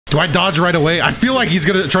Do I dodge right away? I feel like he's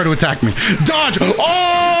gonna try to attack me. Dodge!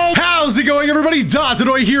 Oh! How's it going, everybody?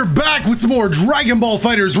 Dotodoya here, back with some more Dragon Ball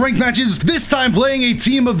FighterZ ranked matches, this time playing a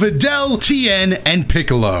team of Videl, Tien, and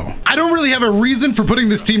Piccolo. I don't really have a reason for putting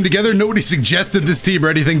this team together. Nobody suggested this team or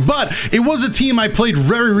anything, but it was a team I played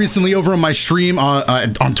very recently over on my stream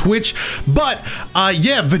on Twitch. But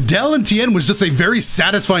yeah, Videl and Tien was just a very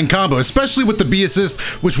satisfying combo, especially with the B assist,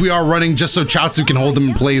 which we are running just so Chaozu can hold them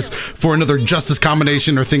in place for another Justice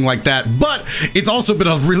combination or thing like that. But it's also been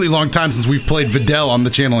a really long time since we've played Videl on the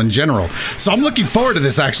channel in general, so I'm looking forward to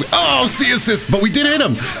this actually. Oh, C assist, but we did hit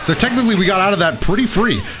him, so technically we got out of that pretty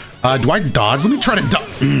free. Do I dodge? Let me try to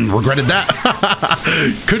regretted that.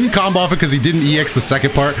 Couldn't combo off it because he didn't EX the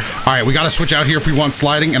second part. All right, we got to switch out here if we want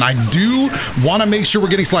sliding, and I do want to make sure we're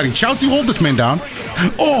getting sliding. Chaozu, hold this man down.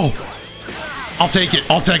 Oh, I'll take it.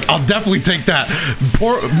 I'll definitely take that.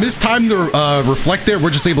 Poor mistimed the reflect there. We're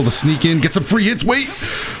just able to sneak in, get some free hits. Wait.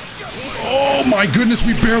 Oh my goodness,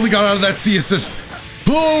 we barely got out of that C assist.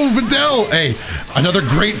 Oh, Videl. Hey, another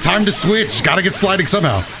great time to switch. Got to get sliding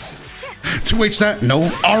somehow. 2H that?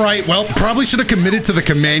 No. All right, well, probably should have committed to the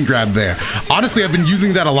command grab there. Honestly, I've been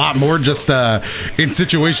using that a lot more just in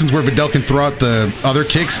situations where Videl can throw out the other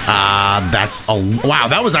kicks. Wow, that's a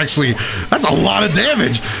lot of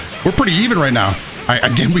damage. We're pretty even right now. All right,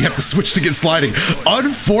 again, we have to switch to get sliding.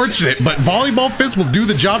 Unfortunate, but volleyball fist will do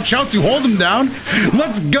the job. Chaozu, hold him down.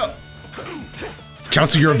 Let's go.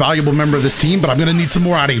 Chaozu, you're a valuable member of this team, but I'm gonna need some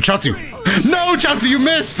more out of you. Chaozu. No, Chaozu, you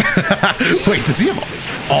missed. Wait, does he have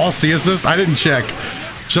all C assist? I didn't check.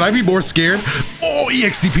 Should I be more scared? Oh,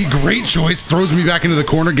 EXDP, great choice. Throws me back into the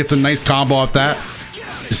corner, gets a nice combo off that.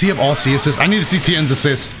 Does he have all C assist? I need to see Tien's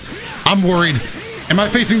assist. I'm worried. Am I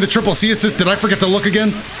facing the triple C assist? Did I forget to look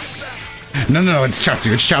again? No, it's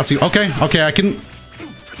Chaozu. It's Chaozu. Okay, I can.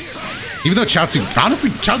 Even though Chaozu,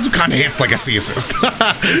 honestly, Chaozu kind of hits like a C assist.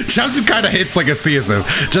 Chaozu kind of hits like a C assist.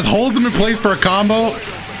 Just holds him in place for a combo.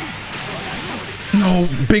 No,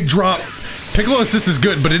 big drop. Piccolo assist is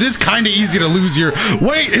good, but it is kind of easy to lose here.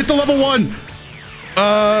 Wait, hit the level 1.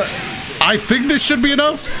 I think this should be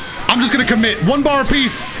enough. I'm just gonna commit 1 bar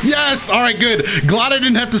apiece. Yes, all right, good. Glad I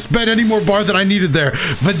didn't have to spend any more bar than I needed there.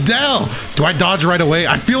 Videl, do I dodge right away?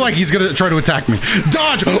 I feel like he's gonna try to attack me.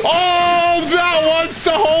 Dodge, oh, that was,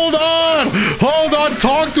 so hold on,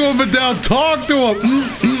 talk to him, Videl, talk to him.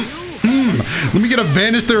 Let me get a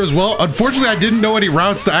vanish there as well. Unfortunately, I didn't know any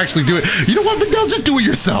routes to actually do it. You know what, Videl, just do it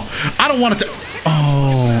yourself. I don't want it to,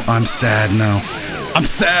 oh, I'm sad now. I'm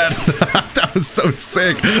sad. That was so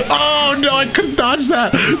sick. Oh no, I couldn't dodge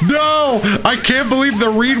that. No, I can't believe the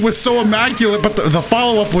read was so immaculate, but the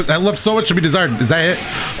follow-up was, that left so much to be desired. Is that it?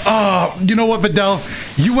 Oh, you know what, Videl?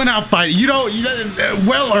 You went out fighting. You know,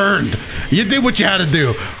 well earned. You did what you had to do.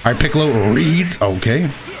 All right, Piccolo reads. Okay,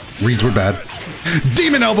 reads were bad.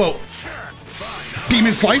 Demon elbow.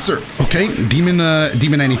 Demon slicer. Okay, demon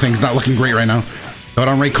anything's not looking great right now. But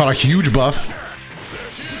on Ray caught a huge buff.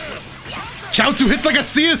 Chaozu hits like a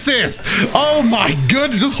C assist. Oh my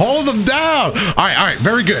goodness, just hold them down. All right,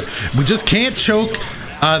 very good. We just can't choke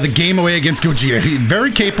the game away against Vegeta. He's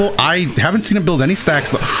very capable. I haven't seen him build any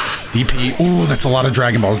stacks though. DP, ooh, that's a lot of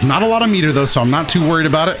Dragon Balls. Not a lot of meter though, so I'm not too worried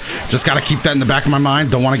about it. Just gotta keep that in the back of my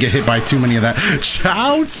mind. Don't want to get hit by too many of that.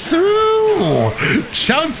 Chaozu!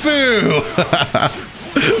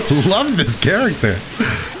 Love this character.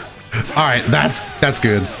 All right, that's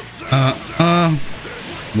good.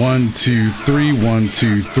 1, 2, 3, 1,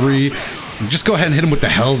 2, 3. Just go ahead and hit him with the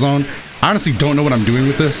Hell Zone. I honestly don't know what I'm doing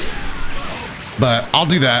with this, but I'll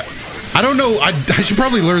do that. I don't know. I should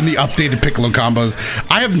probably learn the updated Piccolo combos.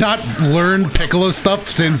 I have not learned Piccolo stuff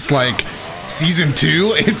since like season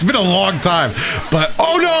 2. It's been a long time, but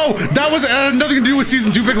oh no, that had nothing to do with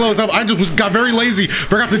season 2 Piccolo stuff. I just got very lazy.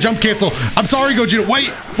 Forgot to jump cancel. I'm sorry, Gogeta.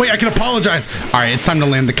 Wait, I can apologize. All right, it's time to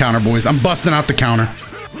land the counter, boys. I'm busting out the counter.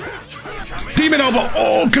 Demon elbow.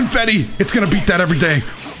 Oh, confetti. It's gonna beat that every day.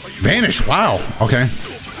 Vanish. Wow. Okay.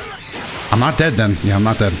 I'm not dead then. Yeah, I'm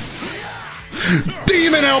not dead.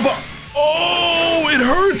 Demon elbow. Oh, it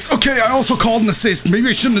hurts. Okay, I also called an assist. Maybe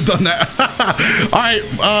I shouldn't have done that. All right.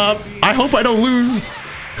 I hope I don't lose.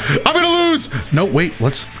 I'm gonna lose. No, wait.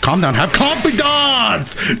 Let's calm down. Have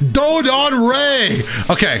confidence. Dodon Ray.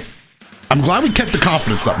 Okay. I'm glad we kept the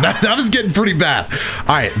confidence up. That was getting pretty bad.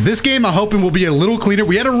 All right, this game I'm hoping will be a little cleaner.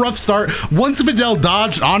 We had a rough start. Once Videl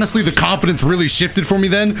dodged, honestly, the confidence really shifted for me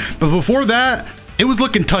then. But before that, it was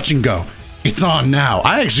looking touch and go. It's on now.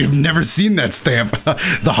 I actually have never seen that stamp.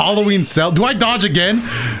 The Halloween cell. Do I dodge again?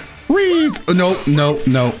 Read.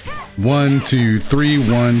 No. 1, 2, 3,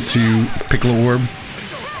 1, 2. Piccolo orb.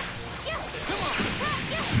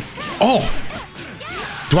 Oh.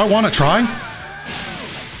 Do I want to try?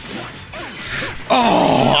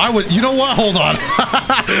 you know what? Hold on.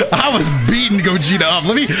 I was beating Gogeta up.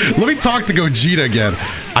 Let me talk to Gogeta again.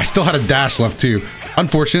 I still had a dash left too.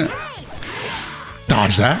 Unfortunate.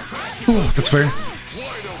 Dodge that. Ooh, that's fair.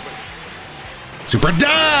 Super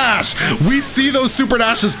dash! We see those super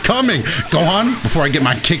dashes coming. Gohan, before I get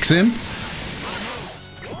my kicks in.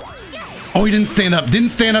 Oh, he didn't stand up. Didn't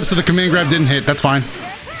stand up, so the command grab didn't hit. That's fine.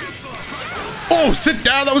 Oh, sit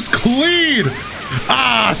down. That was clean.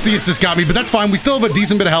 Ah, C-assist got me, but that's fine. We still have a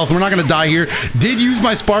decent bit of health. We're not going to die here. Did use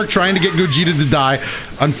my spark trying to get Gogeta to die,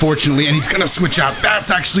 unfortunately, and he's going to switch out.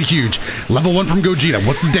 That's actually huge. Level 1 from Gogeta.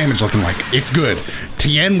 What's the damage looking like? It's good.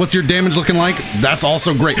 Tien, what's your damage looking like? That's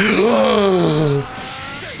also great. The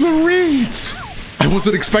reads. I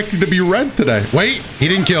wasn't expecting to be red today. Wait, he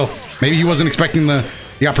didn't kill. Maybe he wasn't expecting the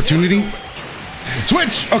opportunity.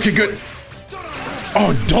 Switch. Okay, good.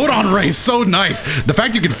 Oh, Dodon Ray, so nice. The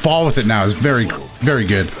fact you can fall with it now is very, very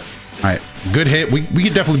good. All right, good hit. We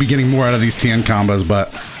could definitely be getting more out of these Tien combos,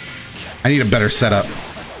 but I need a better setup.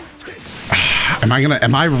 Am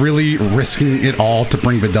I really risking it all to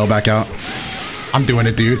bring Videl back out? I'm doing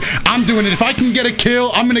it, dude. I'm doing it. If I can get a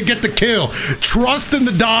kill, I'm gonna get the kill. Trust in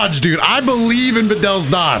the dodge, dude. I believe in Videl's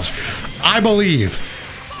dodge. I believe.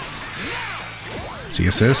 See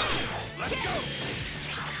assist.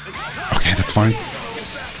 Okay, that's fine.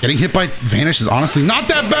 Getting hit by Vanish is honestly not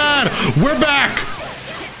that bad. We're back.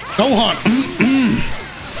 Gohan.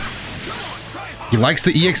 He likes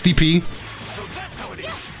the EXDP.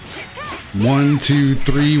 1, 2,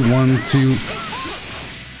 3, 1, 2.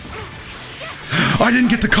 I didn't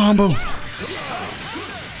get the combo.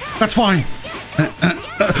 That's fine.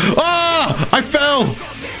 Ah! I fell.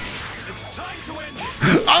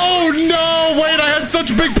 Oh no! Wait, I had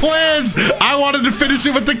such big plans. I wanted to finish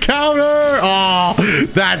it with the counter. Oh,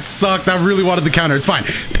 that sucked. I really wanted the counter. It's fine.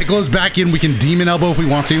 Piccolo's back in. We can Demon Elbow if we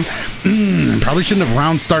want to. Probably shouldn't have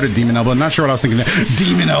round started Demon Elbow. I'm not sure what I was thinking there.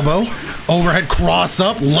 Demon Elbow. Overhead cross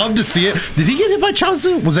up. Love to see it. Did he get hit by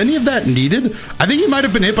Chaozu? Was any of that needed? I think he might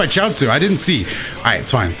have been hit by Chaozu. I didn't see. All right, it's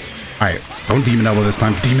fine. All right, don't Demon Elbow this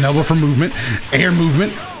time. Demon Elbow for movement. Air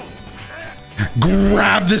movement.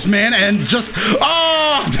 Grab this man and just,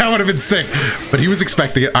 oh, that would have been sick. But he was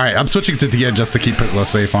expecting it. All right, I'm switching to Tien just to keep Piccolo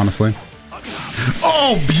safe, honestly.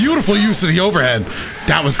 Oh, beautiful use of the overhead.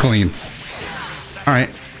 That was clean. All right.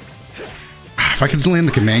 If I could land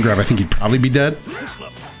the command grab, I think he'd probably be dead.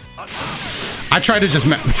 I tried to just,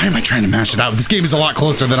 why am I trying to mash it out? This game is a lot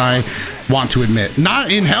closer than I want to admit.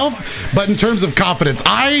 Not in health, but in terms of confidence.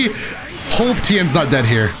 I hope Tien's not dead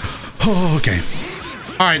here. Oh, okay.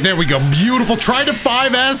 All right, there we go. Beautiful. Tried to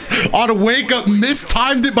 5S on a wake up.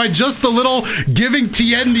 Mistimed it by just a little, giving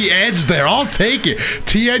Tien the edge there. I'll take it.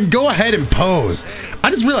 Tien, go ahead and pose.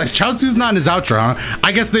 I just realized Chaozu's not in his outro, huh?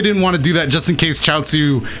 I guess they didn't want to do that just in case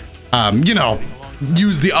Chaozu, you know,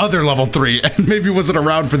 used the other level 3 and maybe wasn't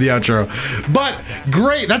around for the outro. But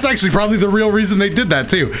great. That's actually probably the real reason they did that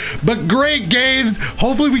too. But great games.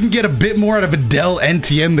 Hopefully we can get a bit more out of Videl and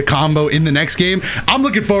Tien, the combo, in the next game. I'm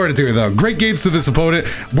looking forward to it though. Great games to this opponent.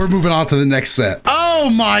 We're moving on to the next set.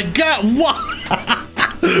 Oh my God. What?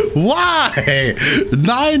 Why?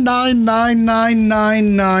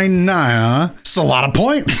 9999999, huh? It's a lot of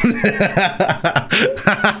points.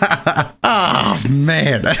 Oh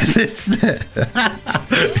man.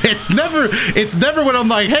 It's never when I'm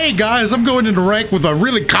like, hey guys, I'm going into rank with a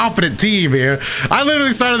really confident team here. I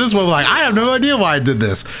literally started this one like, I have no idea why I did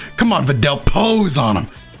this. Come on, Videl, pose on him.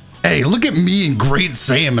 Hey, look at me and Great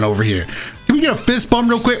Saiyaman over here. Can we get a fist bump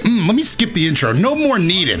real quick? Let me skip the intro. No more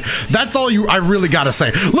needed. That's all I really gotta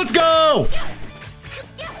say. Let's go!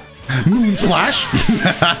 Moon splash.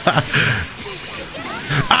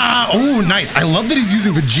 Oh, nice. I love that he's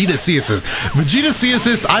using Vegeta C-assist. Vegeta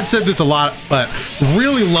C-assist, I've said this a lot, but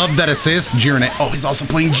really love that assist. Jiren, oh, he's also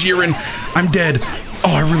playing Jiren. I'm dead.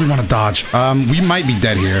 Oh, I really want to dodge. We might be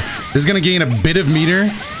dead here. This is gonna gain a bit of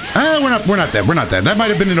meter. We're not dead. We're not dead. That might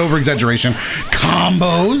have been an over-exaggeration.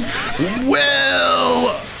 Combos.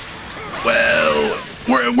 Well,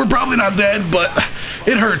 we're probably not dead, but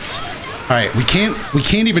it hurts. All right, we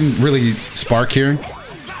can't even really spark here.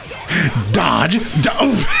 Dodge.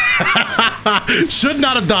 Should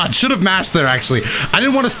not have dodged. Should have mashed there, actually. I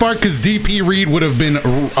didn't want to spark because DP read would have been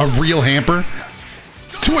a real hamper.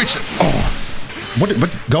 Twitch. Oh. What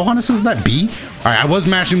Gohan is that? B? All right, I was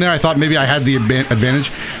mashing there. I thought maybe I had the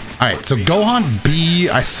advantage. All right, so Gohan B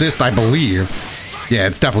assist, I believe. Yeah,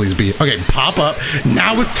 it's definitely his B. Okay, pop up.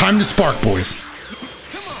 Now it's time to spark, boys.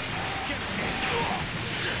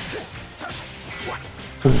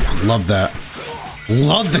 Ooh, love that.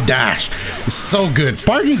 Love the dash. It's so good.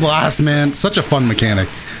 Sparking Blast, man. Such a fun mechanic.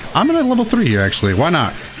 I'm at level 3 here, actually. Why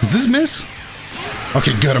not? Does this miss?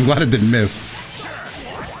 Okay, good. I'm glad it didn't miss.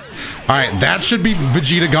 All right, that should be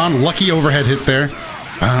Vegeta gone. Lucky overhead hit there.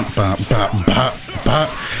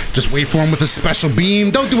 Just wait for him with a special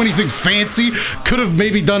beam. Don't do anything fancy. Could have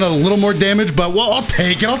maybe done a little more damage, but well, I'll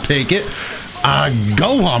take it. I'll take it.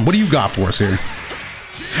 Gohan, what do you got for us here?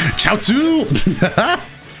 Chaozu.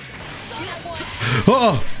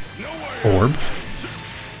 Oh, orb.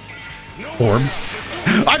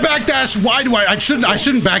 I backdash. Why do I shouldn't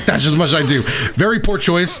backdash as much as I do. Very poor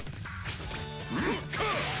choice.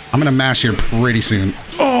 I'm gonna mash here pretty soon.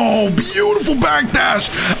 Oh, beautiful backdash.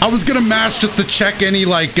 I was gonna mash just to check any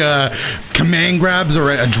like command grabs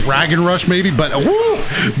or a dragon rush maybe, but woo,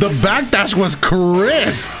 the backdash was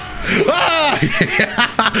crisp. Ah,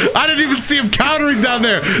 I didn't even see him countering down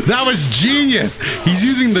there. That was genius. He's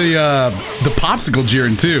using the popsicle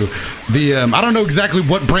Jiren too. I don't know exactly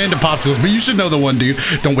what brand of popsicles, but you should know the one, dude.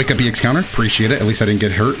 Don't wake up EX counter. Appreciate it. At least I didn't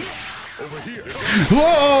get hurt.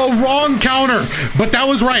 Whoa, wrong counter. But that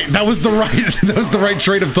was right. That was the right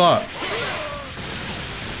train of thought.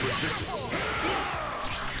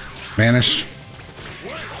 Vanish.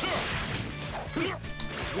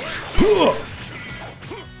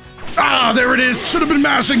 Ah, there it is. Should have been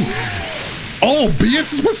mashing. Oh,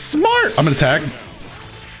 Dbfz was smart. I'm gonna tag.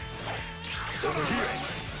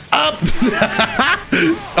 Up.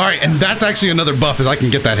 All right, and that's actually another buff is I can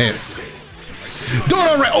get that hit.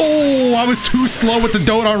 Doton Ray. Oh, I was too slow with the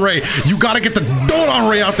Doton Ray. You gotta get the Doton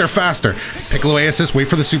Ray out there faster. Piccolo A assist. Wait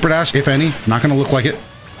for the super dash, if any. Not gonna look like it.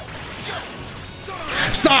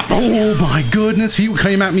 Stop. Oh my goodness, he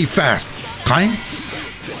came at me fast. Time.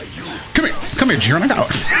 Come here, Jiren. I got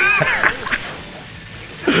it.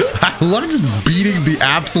 I love just beating the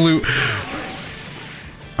absolute.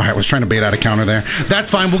 All right, was trying to bait out a counter there.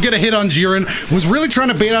 That's fine. We'll get a hit on Jiren. Was really trying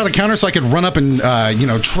to bait out a counter so I could run up and you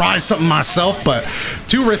know, try something myself, but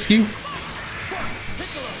too risky.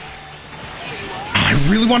 I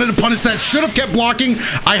really wanted to punish that. Should have kept blocking.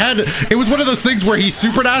 It was one of those things where he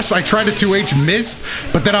super dashed. I tried to 2H, missed,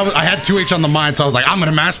 but then I had 2H on the mind, so I was like, I'm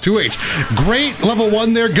gonna mash 2H. Great level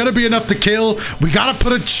 1 there. Gonna be enough to kill. We gotta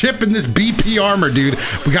put a chip in this BP armor, dude.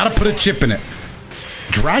 We gotta put a chip in it.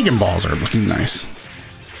 Dragon Balls are looking nice.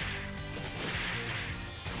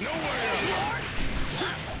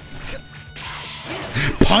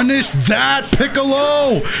 Punish that,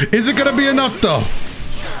 Piccolo! Is it gonna be enough though?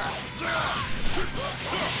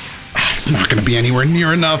 It's not gonna be anywhere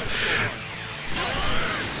near enough.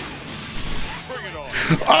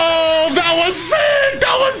 Oh, that was sick!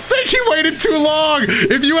 That was sick! He waited too long!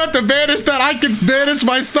 If you have to vanish that, I can vanish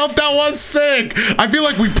myself. That was sick! I feel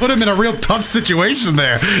like we put him in a real tough situation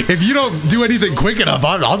there. If you don't do anything quick enough,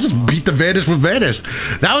 I'll just beat the vanish with vanish.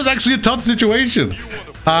 That was actually a tough situation.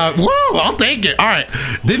 Woo! I'll take it. All right.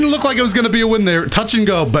 Didn't look like it was gonna be a win there. Touch and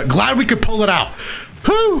go, but glad we could pull it out.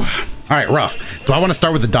 Whew. All right, rough. Do I want to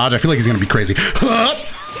start with the dodge? I feel like he's gonna be crazy.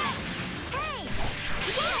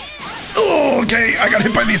 Oh, okay, I got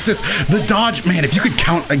hit by the assist. The dodge, man, if you could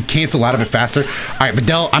cancel out of it faster. All right,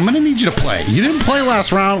 Videl, I'm gonna need you to play. You didn't play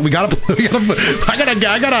last round. I gotta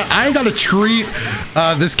treat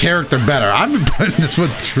this character better. I've been putting this one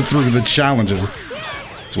through the challenges.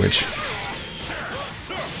 Switch.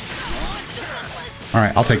 All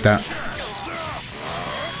right, I'll take that.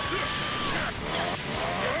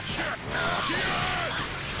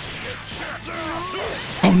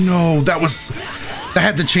 Oh no, that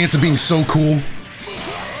had the chance of being so cool.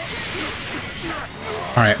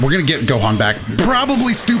 All right, we're gonna get Gohan back.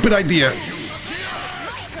 Probably stupid idea.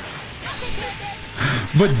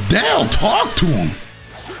 But Dell, talk to him.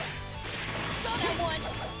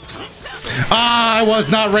 I was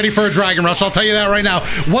not ready for a Dragon Rush, I'll tell you that right now.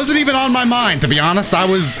 Wasn't even on my mind, to be honest. I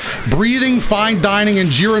was breathing, fine dining, and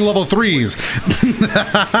Jiren level 3s.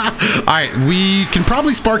 All right, we can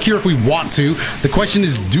probably spark here if we want to. The question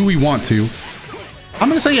is, do we want to? I'm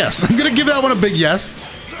gonna say yes. I'm gonna give that one a big yes.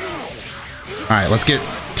 All right, let's get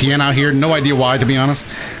Tien out here. No idea why, to be honest.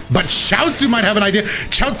 But Chaozu might have an idea.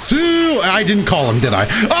 Chaozu! I didn't call him, did I?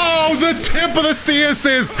 Oh, the tip of the C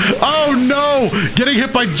assist! Oh no! Getting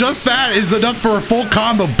hit by just that is enough for a full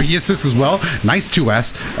combo. B assist as well. Nice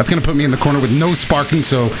 2S. That's gonna put me in the corner with no sparking,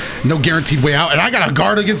 so no guaranteed way out. And I got a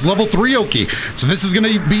guard against level 3 Oki. So this is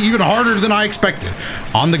gonna be even harder than I expected.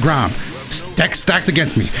 On the ground. Deck stacked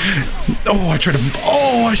against me. Oh, I tried to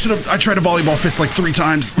volleyball fist like 3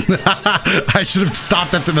 times. I should have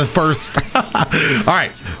stopped after the first. All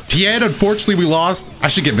right, Tien, unfortunately we lost. I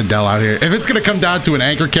should get Videl out here. If it's gonna come down to an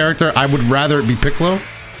anchor character, I would rather it be Piccolo.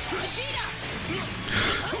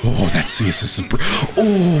 Oh, that C assist is brutal.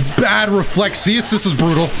 Oh, bad reflex. C assist is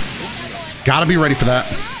brutal. Gotta be ready for that.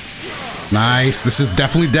 Nice. This is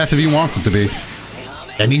definitely death if he wants it to be.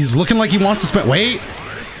 And he's looking like he wants to spend. Wait.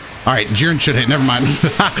 All right, Jiren should hit. Never mind.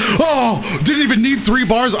 Oh, didn't even need 3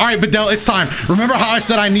 bars. All right, Videl, it's time. Remember how I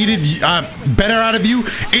said I needed better out of you?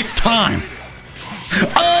 It's time.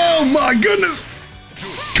 Oh my goodness.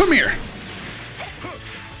 Come here.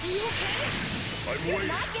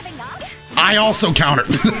 I also countered.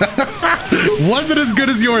 Wasn't as good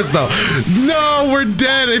as yours though. No, we're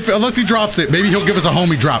dead. Unless he drops it. Maybe he'll give us a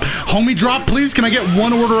homie drop. Homie drop, please. Can I get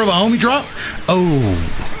 1 order of a homie drop?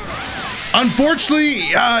 Oh. Unfortunately,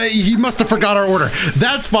 he must have forgot our order.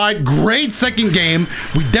 That's fine. Great second game.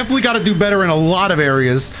 We definitely got to do better in a lot of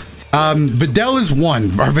areas. Videl is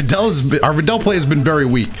 1. Our Videl play has been very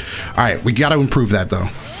weak. All right, we got to improve that though.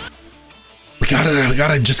 We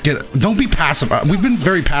gotta just get. Don't be passive. We've been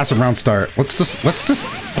very passive around start. Let's just. Oh,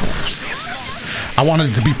 see assist. I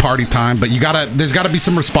wanted it to be party time, but there's gotta be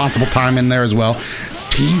some responsible time in there as well.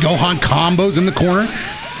 Teen Gohan combos in the corner.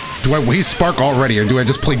 Do I waste Spark already, or do I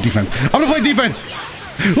just play defense? I'm gonna play defense.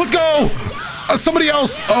 Let's go. Somebody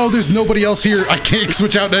else. Oh, there's nobody else here. I can't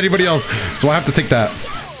switch out to anybody else, so I have to take that.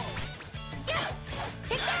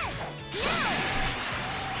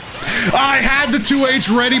 I had the 2H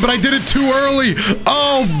ready, but I did it too early.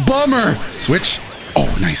 Oh, bummer. Switch. Oh,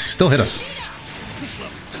 nice. He still hit us.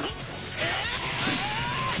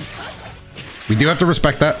 We do have to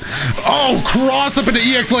respect that. Oh, cross up into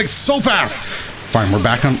EX legs so fast. Fine, we're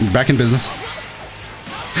back in business.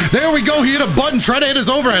 There we go. He hit a button. Try to hit his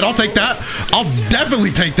overhead. I'll take that. I'll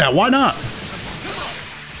definitely take that. Why not?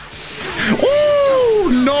 Ooh,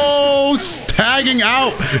 no. Tagging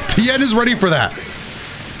out. Tien is ready for that.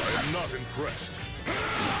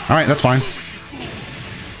 All right, that's fine.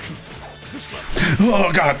 Oh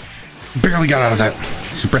God, barely got out of that.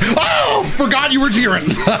 Super. Oh, forgot you were Jiren.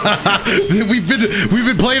 we've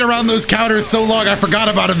been playing around those counters so long. I forgot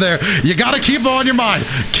about him there. You gotta keep him on your mind.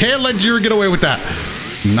 Can't let Jiren get away with that.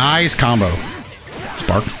 Nice combo.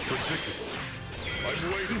 Spark.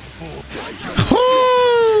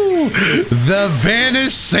 Woo! The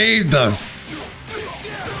vanish saved us.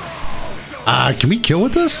 Can we kill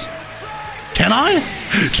with this? Can I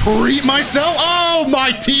treat myself? Oh,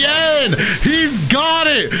 my Tien! He's got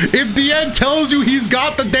it! If Tien tells you he's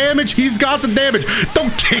got the damage, he's got the damage.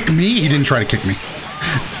 Don't kick me. He didn't try to kick me.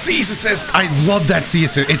 C assist. I love that C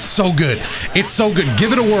assist. It's so good. It's so good.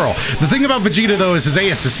 Give it a whirl. The thing about Vegeta, though, is his A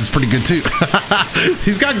assist is pretty good, too.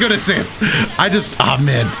 He's got good assists. Oh,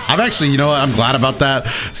 man. I'm actually, you know what? I'm glad about that.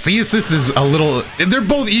 C assist is a little... They're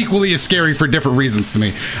both equally as scary for different reasons to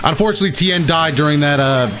me. Unfortunately, Tien died during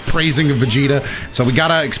that praising of Vegeta, so we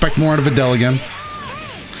gotta expect more out of Videl again.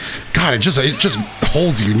 God, it just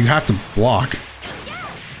holds you, and you have to block.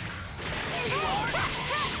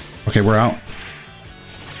 Okay, we're out.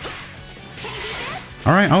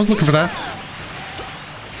 All right, I was looking for that.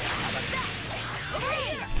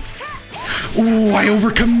 Ooh, I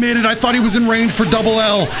overcommitted. I thought he was in range for double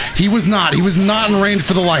L. He was not. He was not in range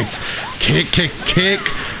for the lights. Kick, kick, kick.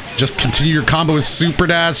 Just continue your combo with super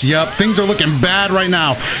dash. Yep, things are looking bad right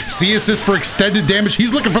now. C assist for extended damage.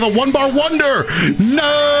 He's looking for the 1-bar wonder.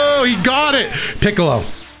 No, he got it. Piccolo.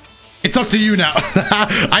 It's up to you now.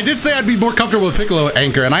 I did say I'd be more comfortable with Piccolo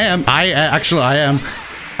Anchor, and I am. I am.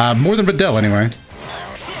 More than Videl, anyway.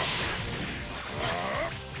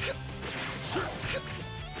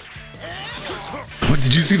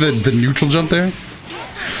 Did you see the neutral jump there?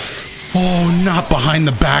 Oh, not behind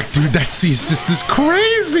the back, dude. That C assist is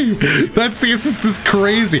crazy. That C assist is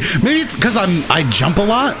crazy. Maybe it's because I jump a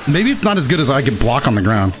lot. Maybe it's not as good as I can block on the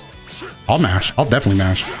ground. I'll mash. I'll definitely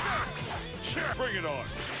mash.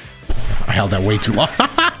 I held that way too long.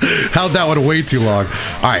 Held that one way too long.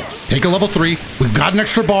 All right, take a level 3. We've got an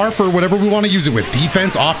extra bar for whatever we want to use it with.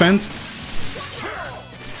 Defense, offense.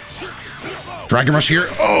 Dragon Rush here.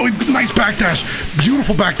 Oh, nice backdash.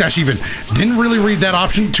 Beautiful backdash even. Didn't really read that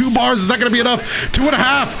option. 2 bars. Is that going to be enough? 2.5.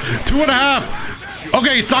 2.5.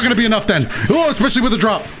 Okay, it's not going to be enough then. Oh, especially with the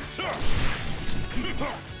drop.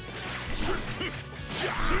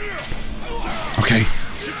 Okay.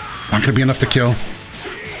 Not going to be enough to kill.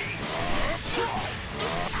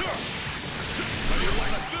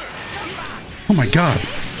 Oh my God.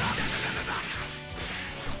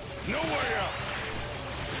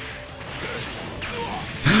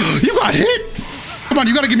 You got hit. Come on,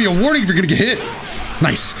 you got to give me a warning if you're going to get hit.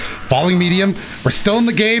 Nice. Falling medium. We're still in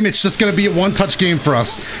the game. It's just going to be a one-touch game for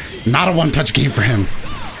us. Not a one-touch game for him.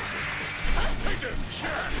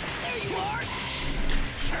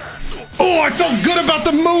 Oh, I felt good about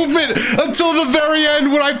the movement until the very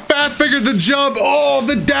end when I fat figured the jump. Oh,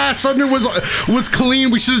 the dash under was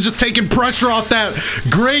clean. We should have just taken pressure off that.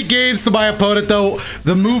 Great games to my opponent, though.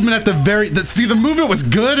 The movement at the the movement was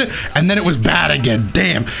good, and then it was bad again.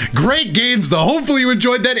 Damn. Great games, though. Hopefully you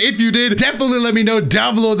enjoyed that. If you did, definitely let me know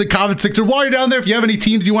down below in the comment section. While you're down there, if you have any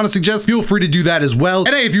teams you want to suggest, feel free to do that as well.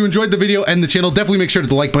 And hey, if you enjoyed the video and the channel, definitely make sure to hit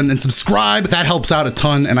the like button and subscribe. That helps out a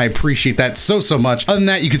ton, and I appreciate that so much. Other than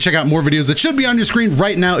that, you can check out more videos that should be on your screen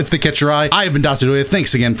right now if they catch your eye. I have been Dotodoya.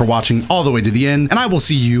 Thanks again for watching all the way to the end, and I will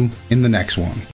see you in the next one.